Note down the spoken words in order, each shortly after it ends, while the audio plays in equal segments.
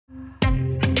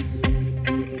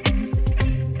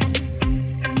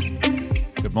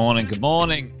Good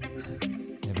morning,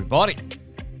 everybody.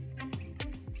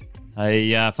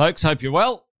 Hey, folks, hope you're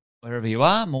well, wherever you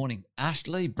are. Morning,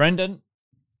 Ashley, Brendan.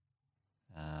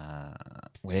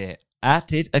 We're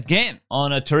at it again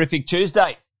on a terrific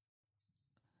Tuesday.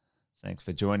 Thanks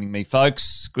for joining me,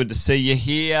 folks. Good to see you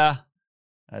here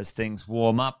as things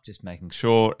warm up, just making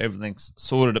sure everything's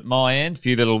sorted at my end. A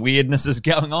few little weirdnesses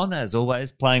going on, as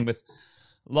always, playing with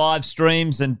live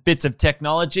streams and bits of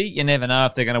technology. You never know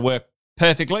if they're going to work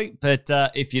perfectly, but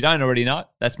if you don't already know,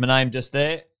 that's my name just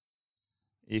there.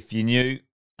 If you knew,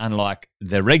 unlike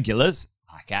the regulars,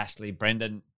 like Ashley,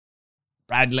 Brendan,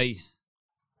 Bradley,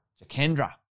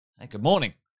 Jakendra, hey, good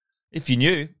morning. If you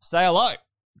knew, say hello.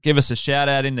 Give us a shout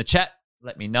out in the chat.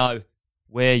 Let me know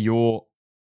where you're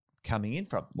coming in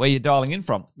from, where you're dialing in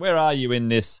from. Where are you in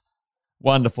this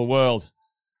wonderful world?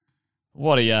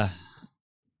 What are you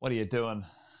doing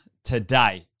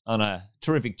today on a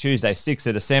terrific Tuesday, 6th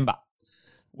of December?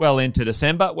 Well into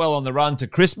December, well on the run to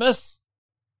Christmas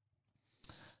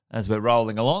as we're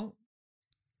rolling along.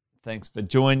 Thanks for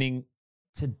joining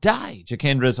today.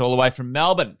 Jakendra's all the way from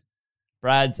Melbourne.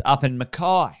 Brad's up in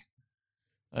Mackay.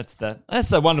 That's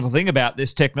the wonderful thing about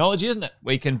this technology, isn't it?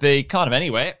 We can be kind of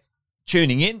anywhere,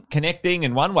 tuning in, connecting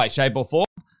in one way, shape or form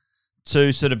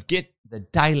to sort of get the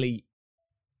daily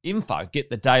info, get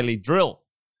the daily drill.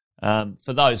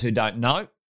 For those who don't know,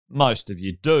 most of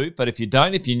you do, but if you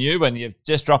don't, if you're new and you're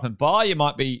just dropping by, you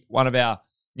might be one of our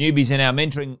newbies in our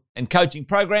mentoring and coaching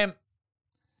program.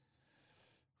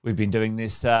 We've been doing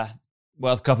this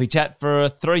Wealth Coffee Chat for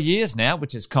 3 years now,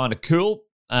 which is kind of cool.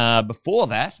 Before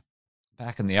that,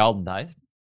 back in the olden days,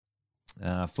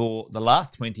 for the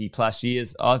last 20 plus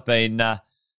years, I've been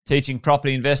teaching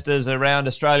property investors around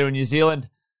Australia and New Zealand,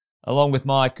 along with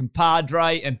my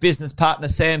compadre and business partner,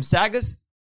 Sam Saggers.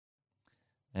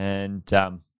 And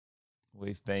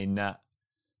we've been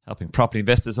helping property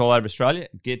investors all over Australia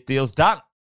get deals done.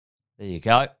 There you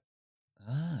go.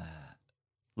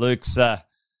 Luke's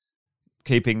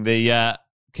keeping the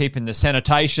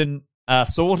sanitation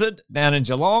sorted down in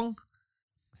Geelong.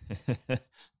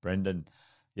 Brendan,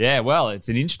 yeah, well, it's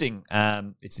an interesting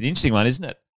one, isn't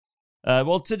it?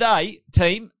 Well, today,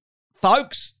 team,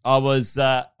 folks, I was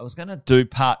going to do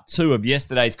part 2 of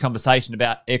yesterday's conversation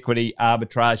about equity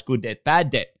arbitrage, good debt, bad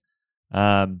debt.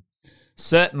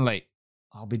 Certainly,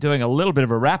 I'll be doing a little bit of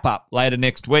a wrap up later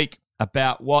next week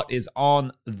about what is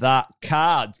on the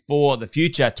cards for the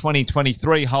future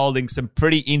 2023, holding some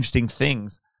pretty interesting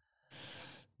things.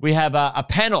 We have a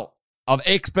panel of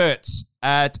experts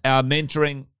at our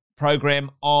mentoring program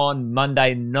on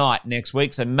Monday night next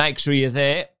week, so make sure you're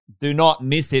there. Do not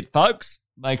miss it, folks.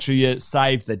 Make sure you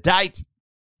save the date.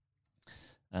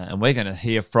 And we're going to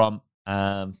hear from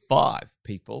 5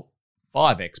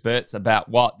 experts about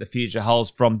what the future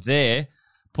holds from their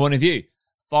point of view.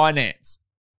 Finance,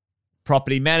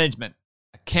 property management,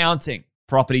 accounting,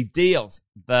 property deals,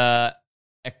 the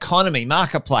economy,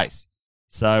 marketplace.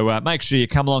 So make sure you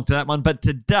come along to that one. But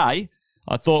today,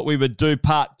 I thought we would do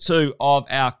part 2 of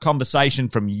our conversation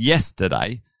from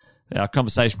yesterday.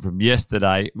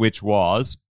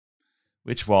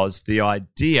 Which was the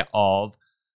idea of,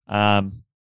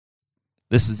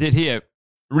 this is it here,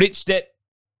 rich debt,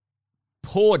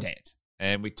 poor debt.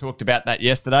 And we talked about that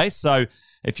yesterday. So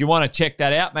if you want to check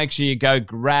that out, make sure you go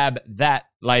grab that,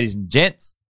 ladies and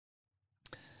gents.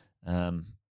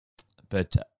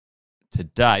 But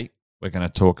today we're going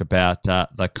to talk about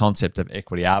the concept of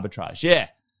equity arbitrage. Yeah,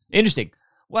 interesting.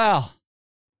 Well,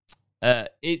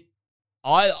 it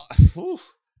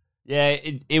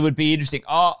would be interesting.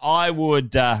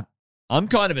 I'm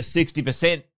kind of a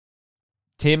 60%,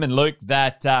 Tim and Luke,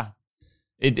 that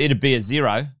it'd be a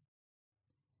zero.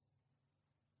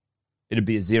 It'd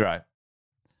be a zero.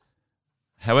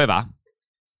 However,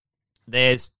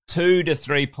 there's 2 to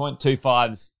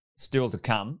 3.25s still to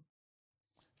come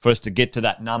for us to get to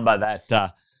that number that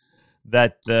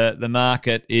the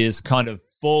market is kind of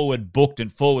forward booked and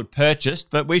forward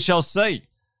purchased. But we shall see.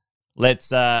 Let's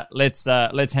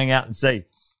hang out and see.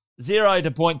 0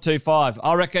 to 0.25.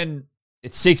 I reckon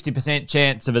it's 60%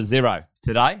 chance of a zero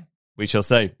today. We shall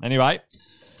see. Anyway,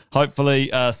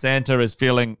 hopefully Santa is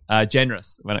feeling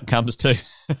generous when it comes to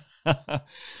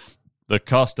the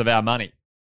cost of our money.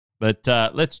 But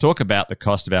let's talk about the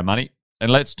cost of our money, and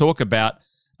let's talk about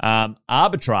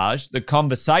arbitrage, the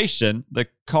conversation, the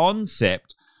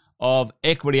concept of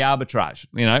equity arbitrage.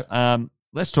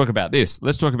 Let's talk about this.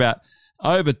 Let's talk about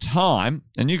over time,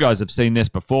 and you guys have seen this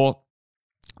before,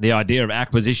 the idea of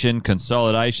acquisition,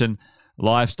 consolidation,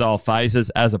 lifestyle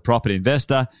phases as a property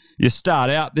investor. You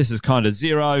start out, this is kind of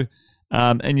zero,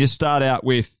 and you start out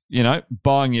with,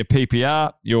 buying your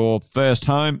PPR, your first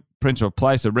home, principal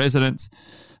place of residence.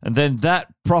 And then that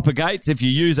propagates, if you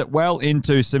use it well,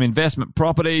 into some investment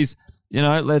properties. You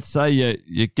know, let's say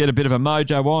you get a bit of a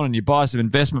mojo on and you buy some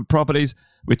investment properties,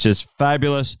 which is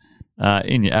fabulous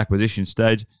in your acquisition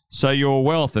stage. So your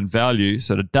wealth and value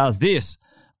sort of does this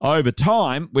over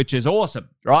time, which is awesome,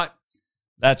 right?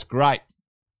 That's great.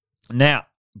 Now,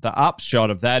 the upshot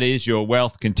of that is your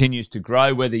wealth continues to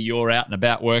grow whether you're out and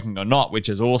about working or not, which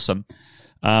is awesome.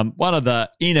 One of the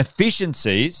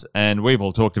inefficiencies, and we've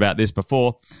all talked about this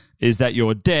before, is that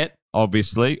your debt,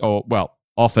 obviously,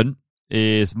 often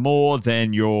is more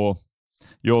than your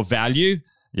value.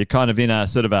 You're kind of in a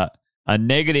sort of a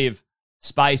negative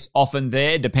space often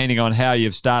there, depending on how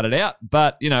you've started out.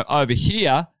 But, you know, over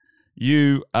here,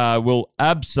 you will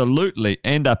absolutely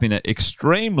end up in an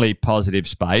extremely positive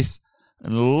space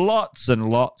and lots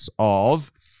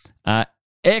of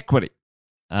equity.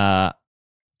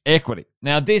 Equity.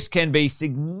 Now, this can be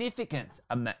significant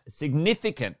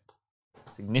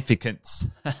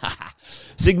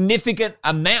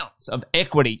amounts of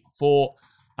equity for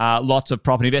lots of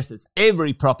property investors.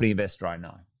 Every property investor I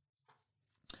know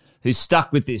who's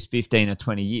stuck with this 15 or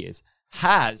 20 years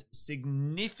has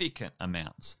significant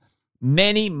amounts,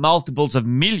 many multiples of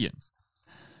millions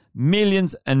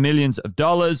and millions of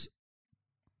dollars,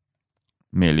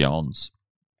 millions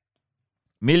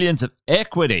of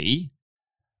equity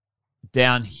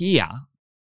down here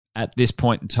at this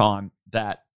point in time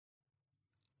that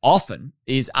often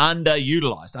is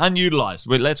unutilized.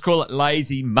 Let's call it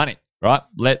lazy money, right?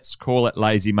 Let's call it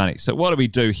lazy money. So what do we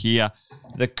do here?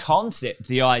 The concept,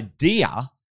 the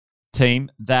idea,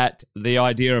 team, that the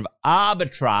idea of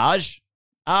arbitrage,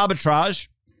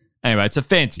 anyway, it's a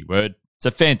fancy word.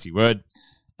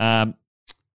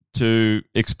 To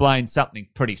explain something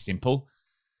pretty simple.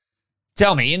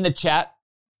 Tell me in the chat,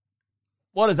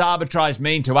 what does arbitrage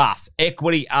mean to us?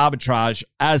 Equity arbitrage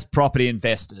as property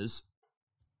investors.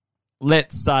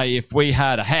 Let's say if we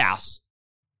had a house.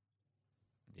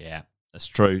 Yeah, that's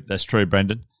true,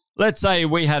 Brendan. Let's say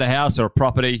we had a house or a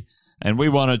property and we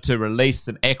wanted to release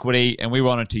some equity and we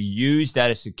wanted to use that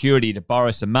as security to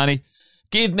borrow some money.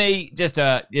 Give me just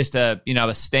a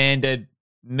standard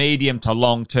medium to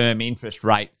long-term interest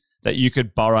rate that you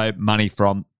could borrow money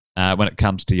from when it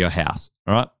comes to your house,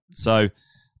 all right? So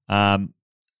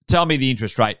tell me the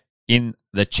interest rate in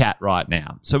the chat right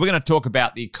now. So we're going to talk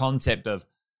about the concept of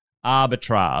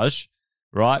arbitrage,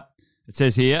 right? It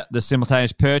says here, the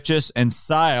simultaneous purchase and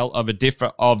sale of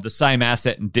the same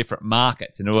asset in different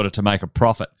markets in order to make a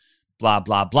profit, blah,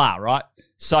 blah, blah, right?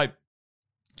 So,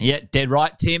 yeah, dead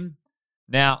right, Tim.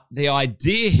 Now, the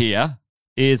idea here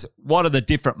is what are the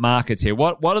different markets here?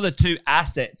 What are the two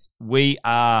assets what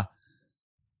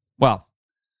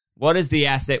is the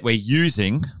asset we're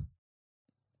using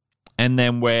and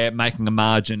then we're making a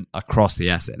margin across the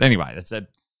asset? Anyway, that's a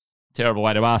terrible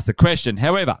way to ask the question.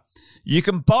 However, you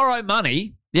can borrow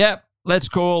money. Yeah, let's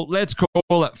call it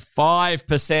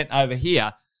 5% over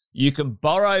here. You can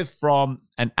borrow from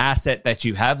an asset that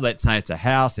you have. Let's say it's a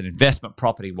house, an investment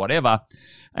property, whatever.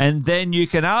 And then you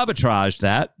can arbitrage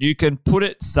that. You can put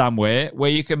it somewhere where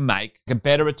you can make a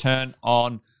better return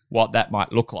on what that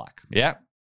might look like. Yeah.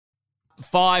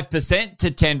 5%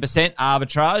 to 10%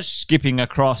 arbitrage, skipping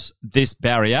across this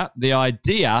barrier. The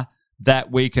idea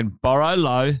that we can borrow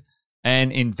low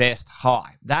and invest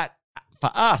high. That, for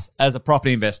us as a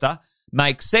property investor,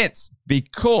 makes sense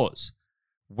because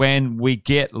when we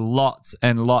get lots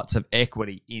and lots of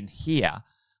equity in here,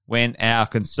 when our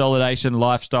consolidation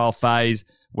lifestyle phase,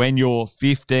 when you're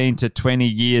 15 to 20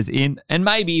 years in, and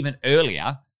maybe even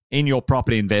earlier in your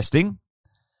property investing,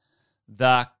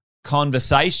 the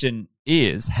conversation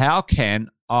is, how can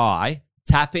I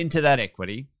tap into that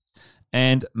equity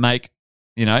and make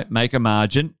a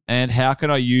margin, and how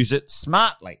can I use it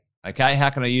smartly? Okay, how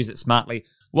can I use it smartly?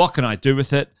 What can I do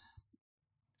with it?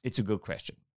 It's a good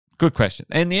question. Good question.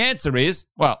 And the answer is,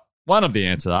 one of the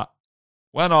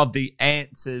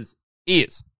answers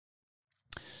is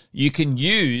you can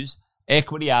use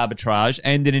equity arbitrage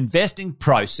and an investing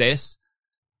process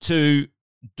to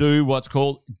do what's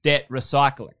called debt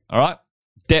recycling. All right?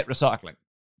 Debt recycling.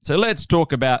 So let's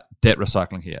talk about debt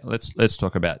recycling here. Let's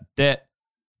talk about debt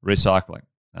recycling.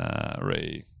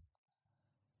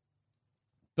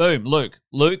 Boom, Luke.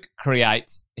 Luke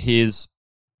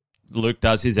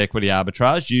does his equity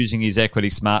arbitrage using his equity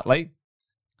smartly,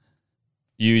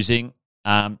 using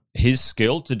his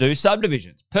skill to do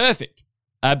subdivisions. Perfect.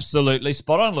 Absolutely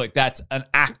spot on, Luke. That's an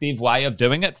active way of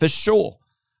doing it for sure,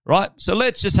 right? So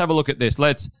let's just have a look at this.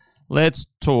 Let's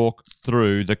talk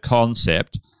through the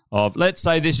concept of, let's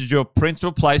say this is your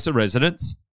principal place of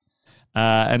residence,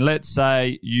 and let's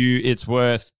say it's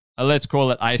worth let's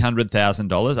call it $800,000,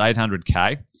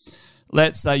 800K.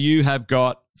 Let's say you have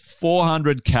got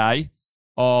 400K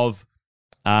of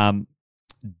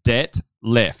debt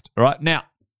left. All right. Now,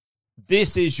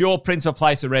 this is your principal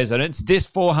place of residence. This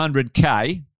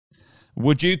 400K,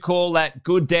 would you call that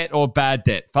good debt or bad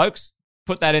debt? Folks,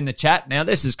 put that in the chat. Now,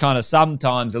 this is kind of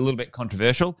sometimes a little bit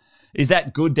controversial. Is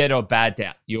that good debt or bad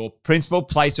debt? Your principal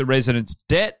place of residence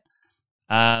debt.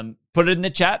 Put it in the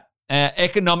chat.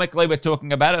 Economically, we're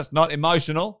talking about it. It's not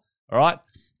emotional. All right.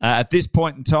 At this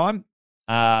point in time,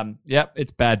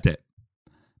 it's bad debt.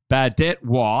 Bad debt.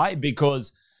 Why?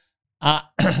 Because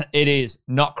it is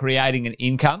not creating an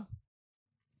income.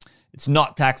 It's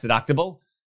not tax deductible.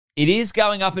 It is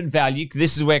going up in value.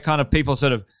 This is where kind of people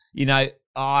sort of,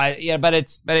 but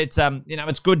it's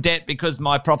it's good debt because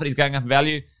my property is going up in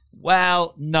value.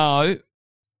 Well, no,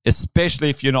 especially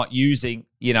if you're not using,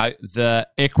 the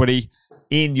equity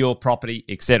in your property,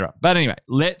 etc. But anyway,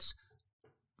 let's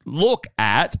look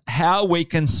at how we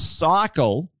can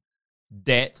cycle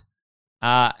debt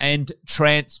and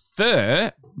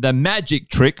transfer, the magic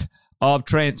trick of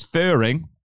transferring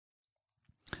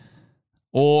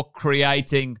or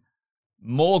creating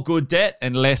more good debt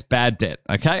and less bad debt.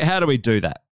 Okay, how do we do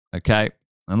that? Okay,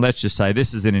 and let's just say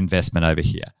this is an investment over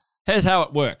here. Here's how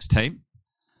it works, team.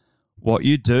 What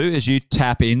you do is you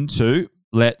tap into,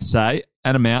 let's say,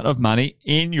 an amount of money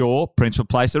in your principal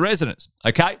place of residence.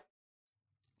 Okay,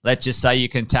 let's just say you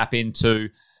can tap into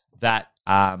that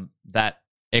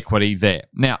equity there.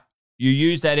 Now, you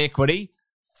use that equity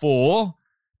for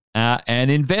an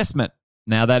investment.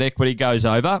 Now, that equity goes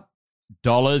over.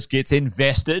 Dollars gets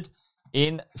invested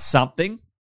in something.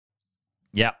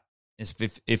 Yep.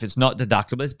 If it's not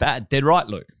deductible, it's bad. Dead right,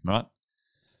 Luke. Right.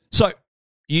 So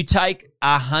you take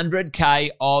 100K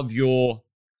of your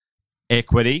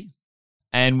equity,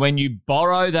 and when you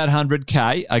borrow that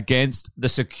 100K against the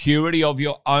security of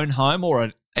your own home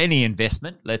or any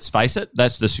investment, let's face it,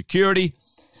 that's the security,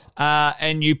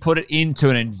 and you put it into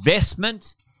an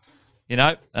investment,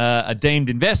 a deemed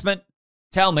investment.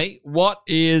 Tell me, what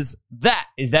is that?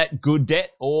 Is that good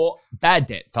debt or bad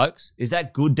debt, folks? Is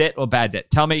that good debt or bad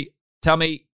debt? Tell me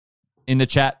in the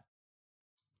chat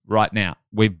right now.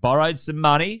 We've borrowed some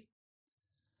money,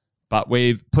 but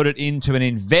we've put it into an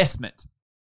investment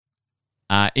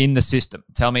in the system.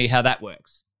 Tell me how that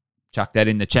works. Chuck that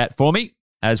in the chat for me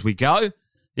as we go.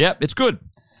 Yep, it's good.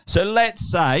 So let's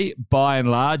say, by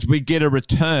and large, we get a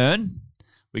return.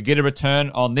 We get a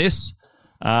return on this.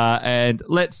 And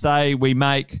let's say we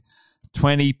make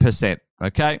 20%,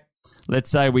 okay? Let's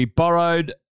say we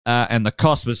borrowed and the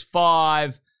cost was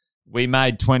 5. We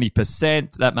made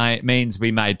 20%. That means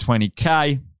we made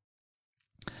 20K.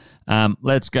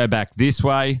 Let's go back this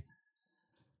way.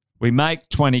 We make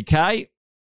 20K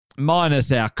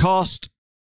minus our cost.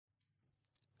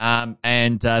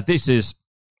 This is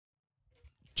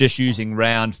just using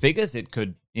round figures. It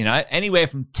could, anywhere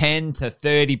from 10 to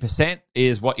 30%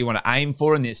 is what you want to aim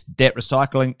for in this debt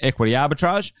recycling equity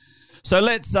arbitrage. So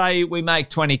let's say we make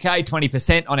 20K,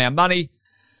 20% on our money.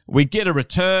 We get a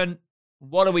return.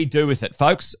 What do we do with it,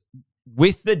 folks?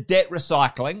 With the debt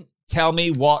recycling, tell me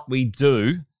what we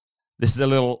do. This is a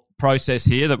little process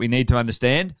here that we need to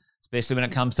understand, especially when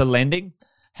it comes to lending.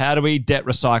 How do we debt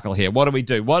recycle here? What do we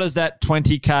do? What is that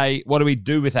 20K? What do we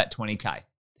do with that 20K?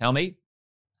 Tell me.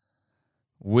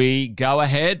 We go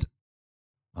ahead.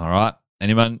 All right.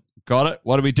 Anyone got it?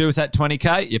 What do we do with that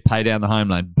 20K? You pay down the home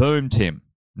loan. Boom, Tim.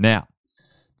 Now,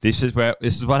 this is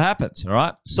what happens. All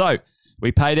right. So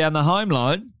we pay down the home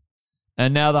loan,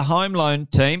 and now the home loan,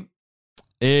 team,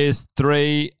 is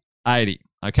 $380.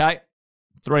 Okay.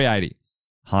 $380.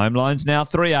 Home loan's now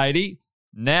 $380.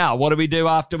 Now, what do we do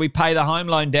after we pay the home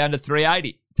loan down to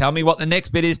 $380? Tell me what the next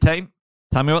bit is, team.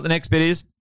 Tell me what the next bit is.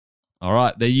 All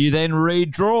right. You then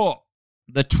redraw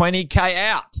the 20K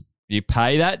out. You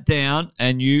pay that down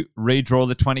and you redraw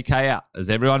the 20K out. Is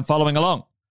everyone following along?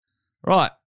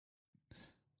 Right.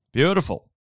 Beautiful.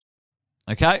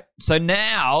 Okay. So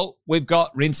now we've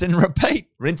got rinse and repeat.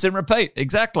 Rinse and repeat.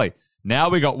 Exactly. Now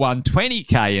we got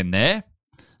 120K in there.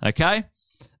 Okay.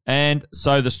 And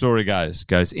so the story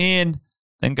goes in,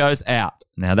 then goes out.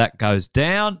 Now that goes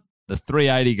down. The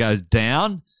 380 goes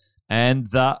down and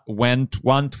the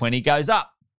 120 goes up.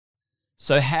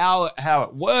 So how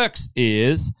it works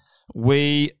is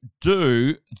we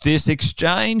do this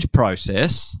exchange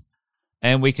process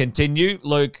and we continue.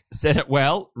 Luke said it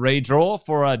well, redraw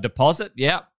for a deposit.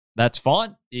 Yeah, that's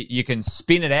fine. You can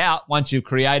spin it out once you've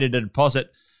created a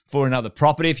deposit for another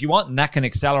property if you want, and that can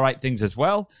accelerate things as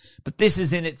well. But this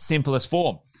is in its simplest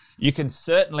form. You can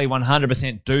certainly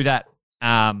 100% do that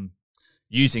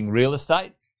using real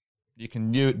estate. You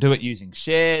can do it using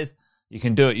shares. You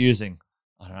can do it using,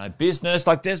 I don't know, business.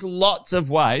 Like there's lots of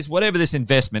ways. Whatever this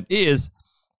investment is,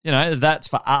 that's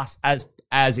for us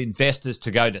as investors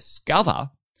to go discover.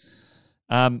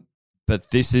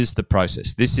 But this is the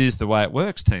process. This is the way it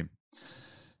works, team.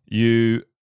 You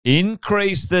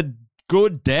increase the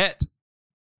good debt,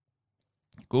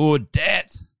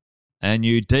 and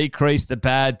you decrease the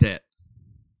bad debt.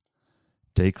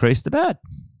 Decrease the bad.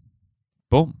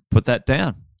 Boom, put that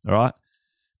down, all right?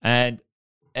 And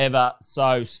ever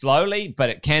so slowly, but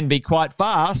it can be quite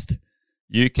fast,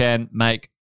 you can make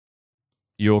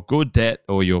your good debt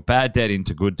or your bad debt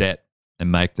into good debt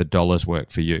and make the dollars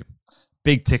work for you.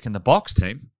 Big tick in the box,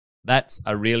 team. That's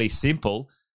a really simple,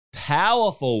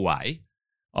 powerful way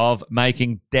of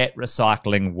making debt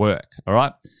recycling work, all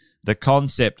right? The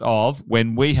concept of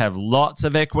when we have lots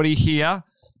of equity here,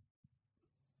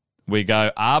 we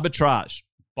go arbitrage,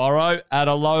 borrow at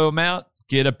a low amount,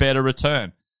 get a better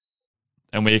return.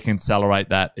 And we can accelerate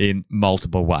that in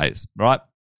multiple ways, right?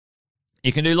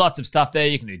 You can do lots of stuff there.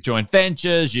 You can do joint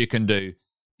ventures. You can do,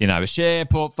 a share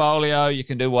portfolio. You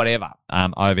can do whatever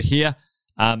over here.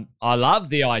 I love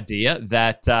the idea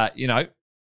that,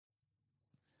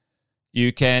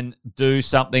 you can do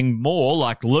something more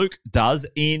like Luke does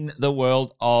in the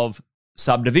world of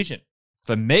subdivision.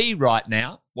 For me right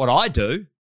now, what I do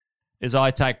is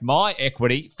I take my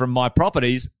equity from my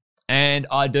properties and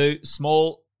I do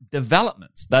small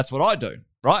developments. That's what I do,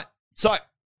 right? So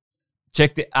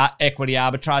check the equity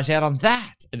arbitrage out on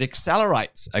that. It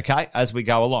accelerates, okay, as we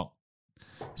go along.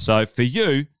 So for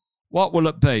you, what will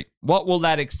it be? What will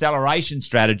that acceleration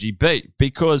strategy be?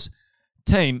 Because,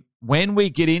 team, when we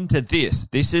get into this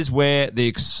is where the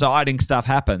exciting stuff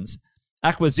happens.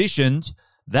 Acquisitions,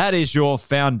 that is your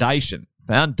foundation.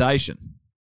 That's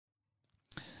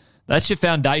your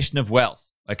foundation of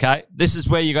wealth, okay? This is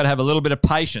where you got to have a little bit of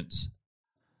patience,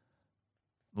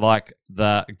 like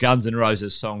the Guns N'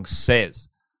 Roses song says.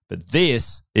 But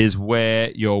this is where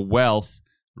your wealth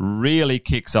really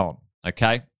kicks on,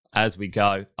 okay, as we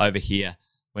go over here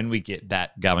when we get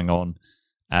that going on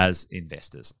as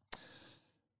investors.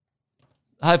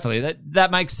 Hopefully that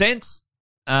makes sense.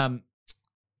 Tell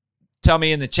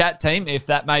me in the chat, team, if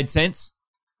that made sense.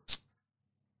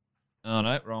 Oh,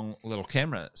 no, wrong little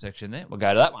camera section there. We'll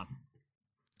go to that one.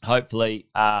 Hopefully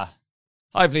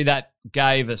that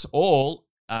gave us all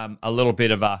a little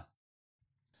bit of a...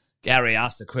 Gary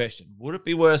asked the question, would it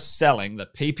be worth selling the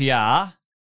PPR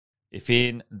if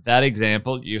in that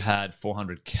example you had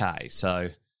 400K? So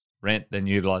rent, then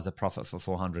utilize the profit for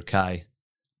 400K,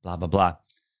 blah, blah, blah.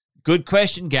 Good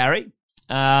question, Gary.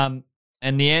 And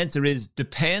the answer is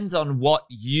depends on what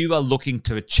you are looking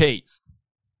to achieve.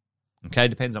 Okay,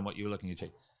 depends on what you're looking to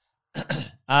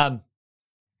achieve.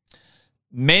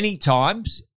 Many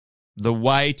times, the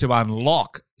way to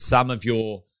unlock some of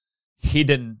your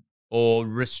hidden or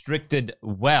restricted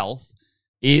wealth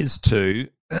is to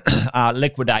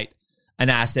liquidate an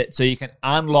asset so you can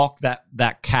unlock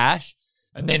that cash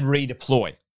and then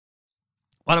redeploy.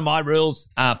 One of my rules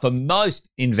for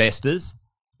most investors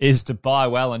is to buy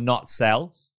well and not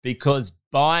sell, because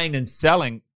buying and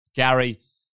selling, Gary,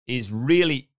 is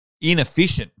really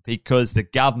inefficient because the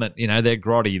government, they're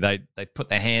grotty. They put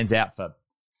their hands out for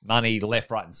money left,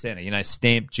 right, and center,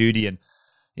 stamp duty and,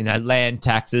 land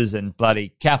taxes and bloody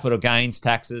capital gains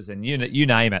taxes and you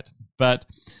name it. But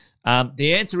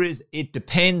the answer is it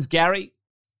depends, Gary,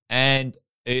 and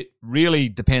it really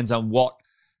depends on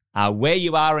where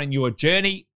you are in your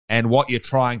journey and what you're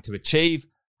trying to achieve.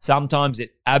 Sometimes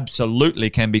it absolutely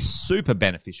can be super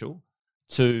beneficial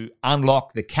to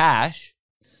unlock the cash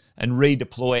and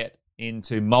redeploy it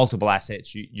into multiple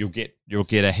assets. You'll get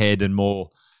ahead and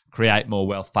create more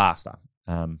wealth faster.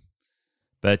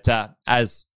 But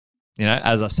as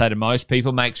I say to most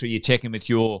people, make sure you check in with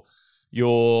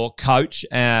your coach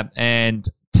and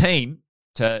team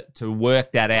to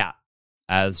work that out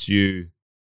as you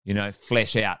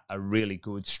flesh out a really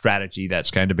good strategy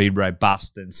that's going to be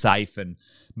robust and safe and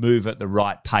move at the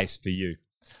right pace for you.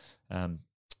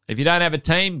 If you don't have a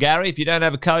team, Gary, if you don't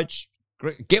have a coach,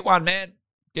 get one, man.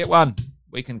 Get one.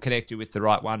 We can connect you with the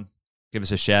right one. Give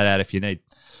us a shout out if you need.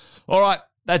 All right,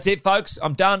 that's it, folks.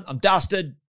 I'm done. I'm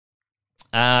dusted.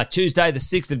 Tuesday, the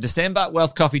 6th of December,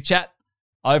 Wealth Coffee Chat,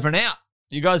 over and out.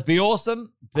 You guys be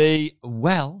awesome. Be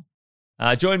well.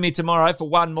 Join me tomorrow for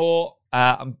one more.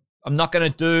 I'm not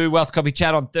going to do Wealth Coffee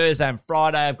Chat on Thursday and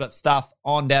Friday. I've got stuff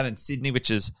on down in Sydney,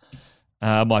 which is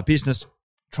my business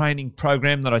training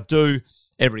program that I do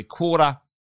every quarter.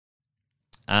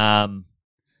 Yeah,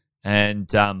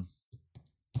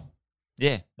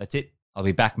 that's it. I'll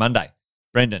be back Monday.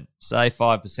 Brendan, say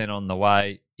 5% on the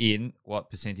way in, what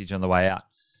percentage on the way out.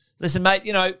 Listen, mate,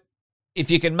 if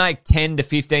you can make 10 to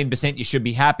 15%, you should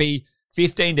be happy.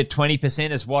 15 to 20%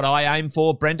 is what I aim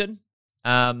for, Brendan.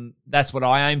 That's what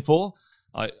I aim for.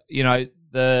 You want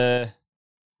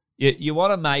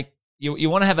to make you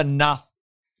want to have enough,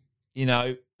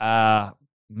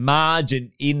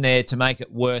 margin in there to make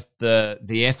it worth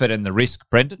the effort and the risk,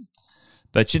 Brendan.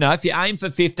 But if you aim for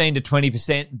 15 to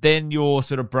 20%, then your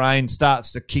sort of brain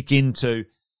starts to kick into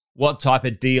what type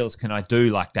of deals can I do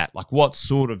like that? Like what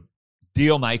sort of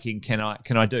deal making can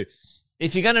I do?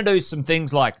 If you're going to do some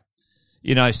things like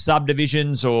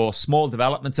subdivisions or small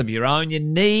developments of your own, you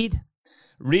need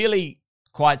really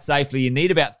quite safely, you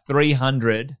need about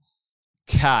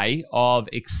 300K of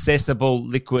accessible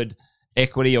liquid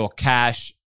equity or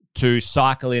cash to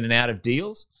cycle in and out of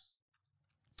deals.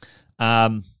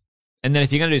 And then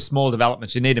if you're going to do small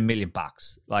developments, you need $1 million.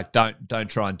 Like don't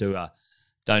try and do a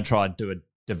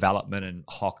development and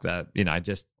hawk the,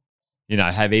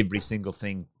 have every single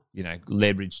thing,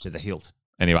 leveraged to the hilt.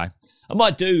 Anyway, I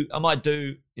might do, a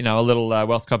little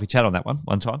Wealth Coffee chat on that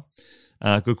one time.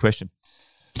 Good question.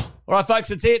 All right, folks,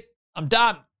 that's it. I'm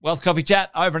done. Wealth Coffee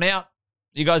chat over and out.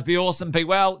 You guys be awesome. Be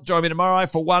well. Join me tomorrow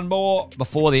for one more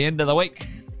before the end of the week.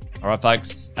 All right,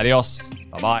 folks. Adios.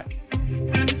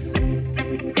 Bye-bye.